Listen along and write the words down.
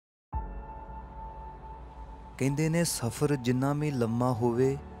ਕਹਿੰਦੇ ਨੇ ਸਫ਼ਰ ਜਿੰਨਾ ਵੀ ਲੰਮਾ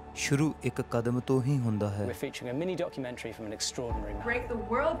ਹੋਵੇ ਸ਼ੁਰੂ ਇੱਕ ਕਦਮ ਤੋਂ ਹੀ ਹੁੰਦਾ ਹੈ। We're featuring a mini documentary from an extraordinary man. Break the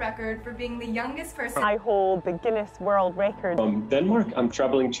world record for being the youngest person. I hold the Guinness World Record. From Denmark, I'm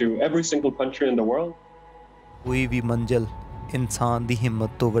traveling to every single country in the world. ਕੋਈ ਵੀ ਮੰਜ਼ਿਲ ਇਨਸਾਨ ਦੀ ਹਿੰਮਤ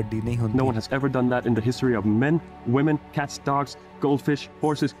ਤੋਂ ਵੱਡੀ ਨਹੀਂ ਹੁੰਦੀ। No one has ever done that in the history of men, women, cats, dogs, goldfish,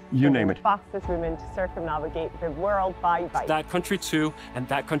 horses, you name it. Fastest women to circumnavigate the world by bike. That country too,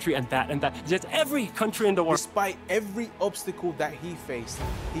 and that country, and that, and that. Just every country in the world. Despite every obstacle that he faced,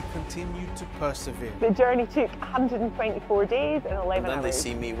 he continued to persevere. The journey took 124 days and 11 And then they hours.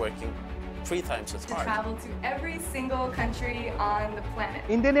 see me working 3 times as To hard. travel to every single country on the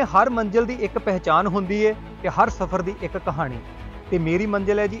planet. इंदे ने हर मंजिल ਦੀ ਇੱਕ ਪਹਿਚਾਨ ਹੁੰਦੀ ਹੈ ਤੇ ਹਰ ਸਫ਼ਰ ਦੀ ਇੱਕ ਕਹਾਣੀ ਤੇ ਮੇਰੀ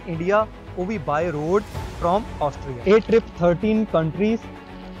ਮੰਜ਼ਿਲ ਹੈ ਜੀ ਇੰਡੀਆ ਉਹ ਵੀ ਬਾਏ ਰੋਡ ਫਰੋਮ ਆਸਟਰੀਆ। ਇਹ ਟ੍ਰਿਪ 13 ਕੰਟਰੀਜ਼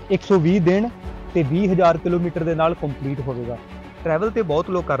 120 ਦਿਨ ਤੇ 20000 ਕਿਲੋਮੀਟਰ ਦੇ ਨਾਲ ਕੰਪਲੀਟ ਹੋਵੇਗਾ। ਟਰੈਵਲ ਤੇ ਬਹੁਤ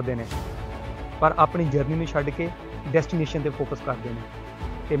ਲੋਕ ਕਰਦੇ ਨੇ ਪਰ ਆਪਣੀ ਜਰਨੀ ਨੂੰ ਛੱਡ ਕੇ ਡੈਸਟੀਨੇਸ਼ਨ ਤੇ ਫੋਕਸ ਕਰਦੇ ਨੇ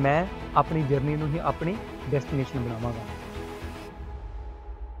ਤੇ ਮੈਂ ਆਪਣੀ ਜਰਨੀ ਨੂੰ ਹੀ ਆਪਣੀ ਡੈਸਟੀਨੇਸ਼ਨ ਬਣਾਵਾਂਗਾ।